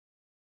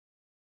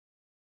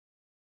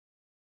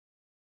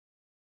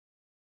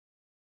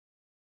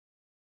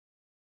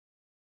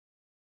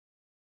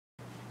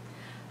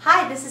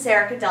Hi, this is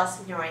Erica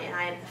DELSIGNORE, and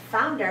I am the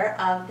founder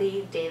of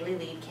the Daily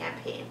Lead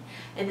campaign.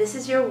 And this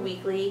is your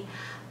weekly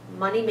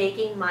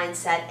money-making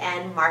mindset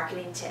and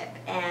marketing tip.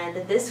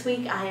 And this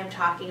week I am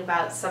talking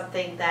about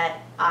something that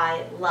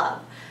I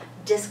love,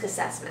 DISC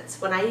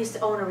assessments. When I used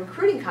to own a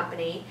recruiting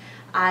company,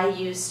 I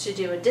used to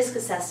do a DISC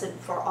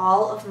assessment for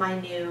all of my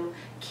new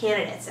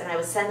candidates, and I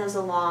would send those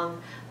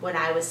along when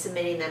I was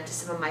submitting them to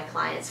some of my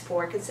clients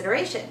for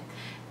consideration.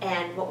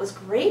 And what was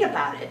great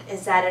about it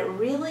is that it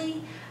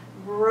really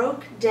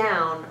broke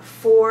down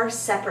 4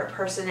 separate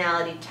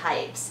personality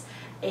types.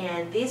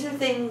 And these are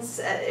things,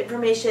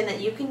 information that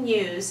you can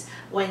use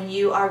when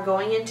you are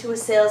going into a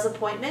sales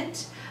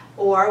appointment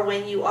or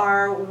when you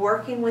are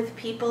working with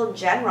people in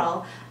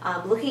general,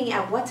 looking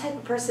at what type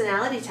of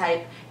personality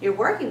type you're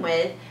working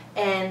with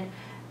and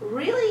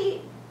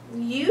really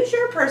use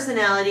your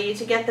personality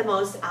to get the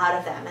most out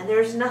of them. And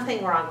there's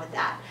nothing wrong with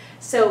that.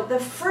 So the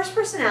first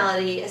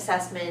personality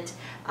assessment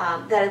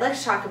that I'd like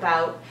to talk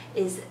about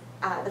is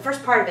the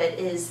first part of it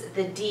is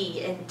the D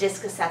in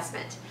DISC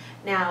assessment.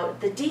 Now,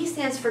 the D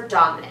stands for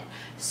dominant.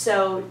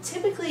 So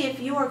typically if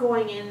you are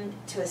going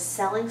into a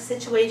selling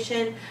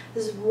situation,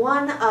 this is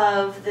one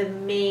of the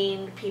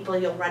main people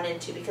you'll run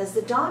into because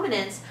the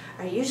dominants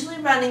are usually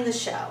running the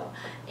show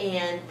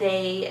and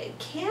they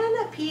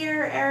can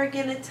appear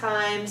arrogant at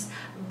times,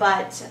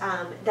 but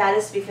that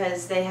is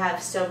because they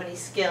have so many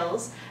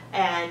skills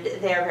and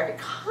they're very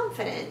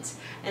confident,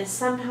 and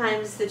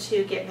sometimes the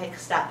two get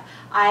mixed up.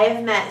 I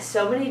have met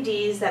so many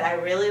Ds that I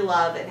really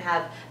love and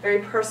have very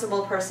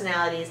personable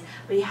personalities,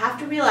 but you have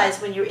to realize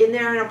when you're in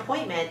there an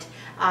appointment,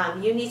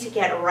 you need to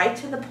get right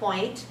to the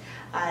point.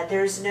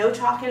 There's no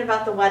talking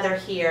about the weather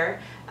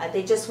here.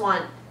 They just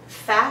want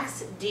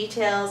facts,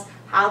 details,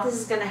 how this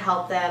is going to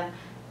help them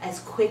as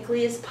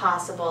quickly as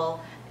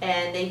possible,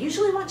 and they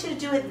usually want you to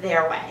do it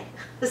their way.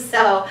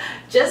 So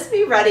just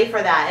be ready for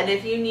that, and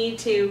if you need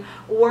to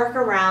work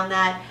around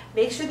that,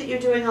 make sure that you're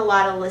doing a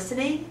lot of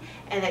listening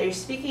and that you're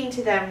speaking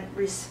to them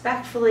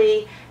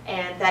respectfully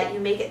and that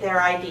you make it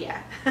their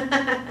idea.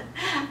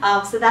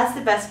 So that's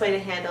the best way to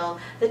handle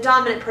the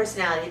dominant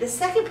personality. The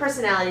second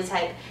personality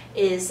type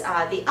is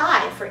the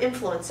I for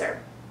influencer,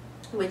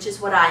 which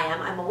is what I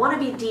am. I'm a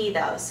wannabe D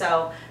though,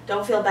 so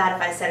don't feel bad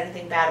if I said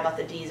anything bad about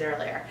the Ds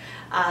earlier.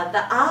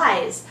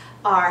 The Is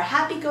are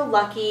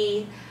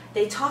happy-go-lucky,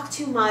 they talk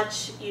too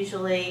much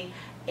usually,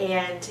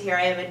 and here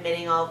I am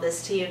admitting all of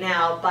this to you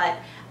now, but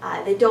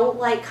they don't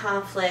like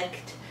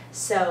conflict,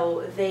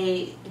 so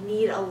they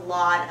need a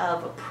lot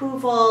of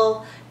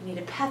approval. You need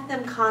to pet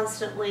them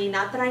constantly.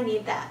 Not that I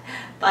need that,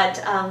 but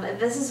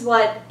this is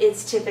what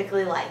it's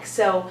typically like.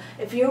 So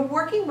if you're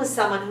working with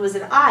someone who is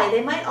an I,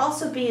 they might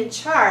also be in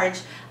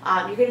charge.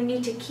 You're going to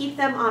need to keep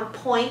them on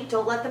point.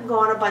 Don't let them go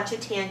on a bunch of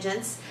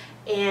tangents.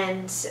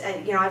 And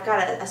you know, I've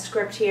got a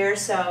script here,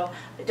 so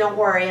don't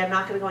worry, I'm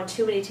not going to go on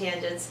too many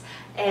tangents.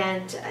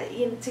 And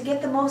you know, to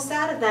get the most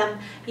out of them,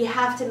 you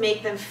have to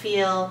make them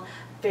feel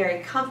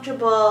very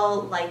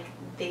comfortable, like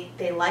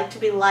they like to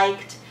be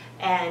liked,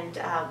 and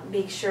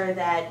make sure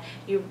that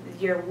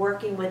you're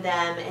working with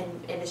them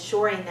and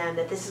assuring them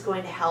that this is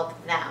going to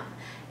help them.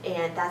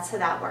 And that's how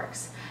that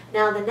works.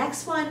 Now the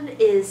next one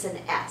is an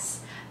S.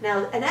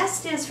 Now an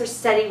S stands for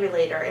steady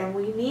relator, and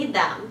we need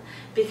them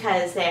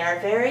because they are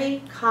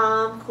very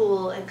calm,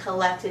 cool, and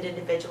collected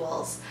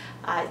individuals.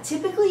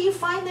 Typically you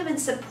find them in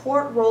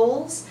support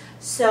roles,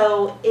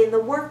 so in the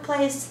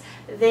workplace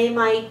they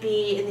might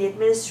be in the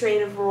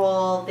administrative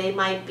role, they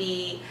might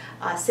be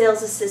a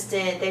sales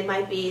assistant, they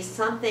might be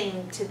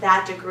something to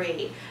that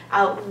degree.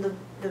 Out in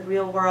the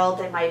real world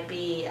they might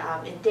be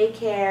in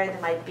daycare, they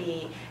might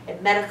be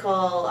in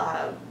medical,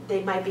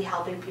 they might be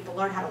helping people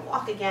learn how to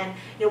walk again.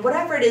 You know,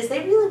 whatever it is,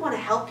 they really want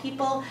to help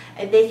people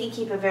and they can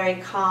keep a very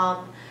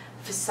calm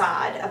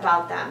facade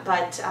about them,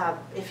 but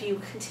if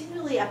you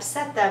continually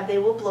upset them, they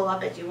will blow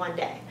up at you one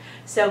day.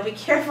 So be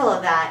careful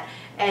of that,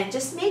 and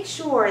just make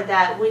sure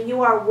that when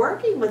you are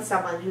working with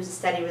someone who's a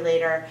steady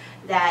relator,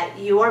 that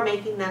you are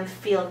making them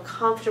feel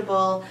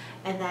comfortable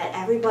and that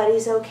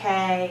everybody's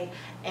okay,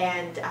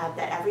 and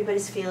that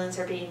everybody's feelings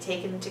are being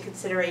taken into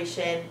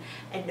consideration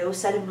and no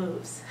sudden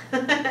moves.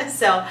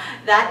 So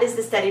that is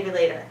the steady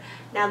relator.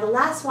 Now the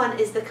last one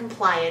is the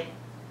compliant.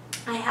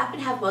 I happen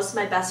to have most of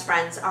my best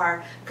friends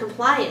are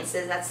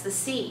compliances, that's the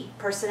C,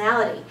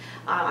 personality.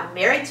 I'm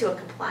married to a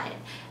compliant,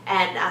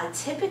 and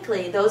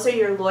typically those are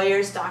your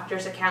lawyers,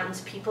 doctors,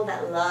 accountants, people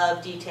that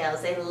love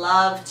details. They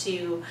love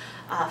to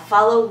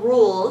follow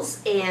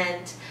rules,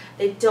 and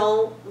they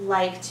don't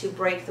like to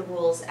break the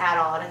rules at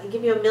all. And I can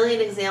give you a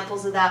million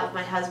examples of that with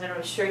my husband.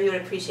 I'm sure you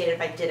would appreciate it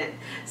if I didn't.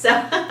 So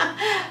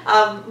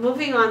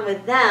moving on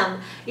with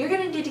them, you're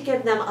going to need to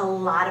give them a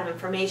lot of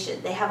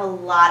information. They have a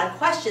lot of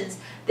questions.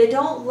 They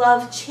don't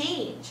love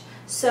change.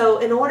 So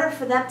in order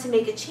for them to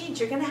make a change,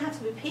 you're going to have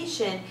to be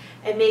patient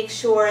and make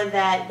sure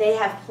that they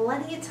have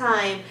plenty of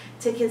time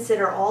to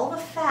consider all the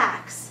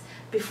facts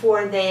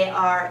before they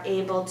are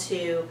able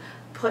to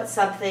put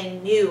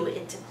something new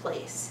into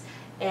place.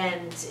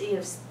 And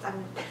it's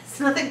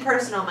nothing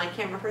personal. My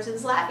camera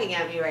person's laughing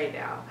at me right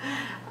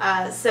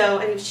now. So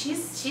anyway,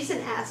 she's an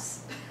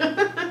S.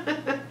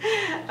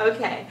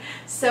 Okay,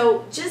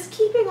 so just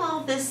keeping all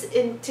of this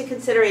into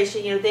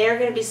consideration, they're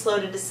going to be slow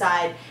to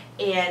decide,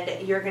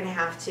 and you're going to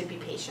have to be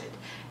patient.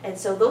 And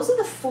so those are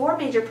the 4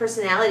 major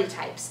personality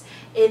types.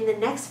 In the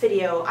next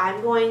video,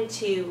 I'm going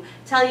to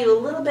tell you a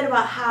little bit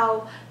about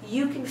how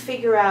you can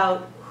figure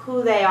out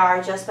who they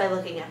are just by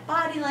looking at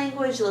body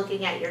language,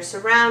 looking at your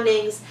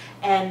surroundings,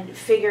 and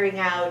figuring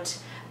out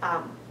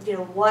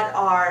what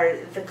are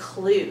the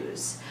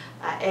clues.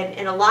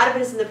 And a lot of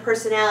it is in the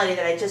personality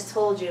that I just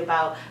told you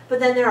about,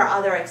 but then there are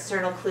other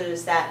external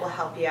clues that will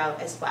help you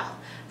out as well.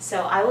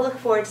 So I will look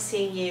forward to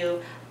seeing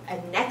you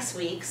in next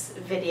week's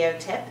video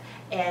tip.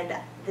 And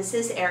this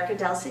is Erica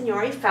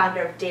DELSIGNORE,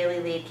 founder of Daily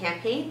Lead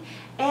Campaign,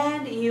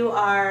 and you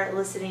are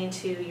listening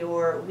to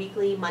your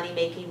weekly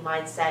money-making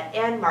mindset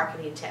and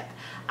marketing tip.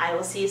 I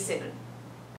will see you soon.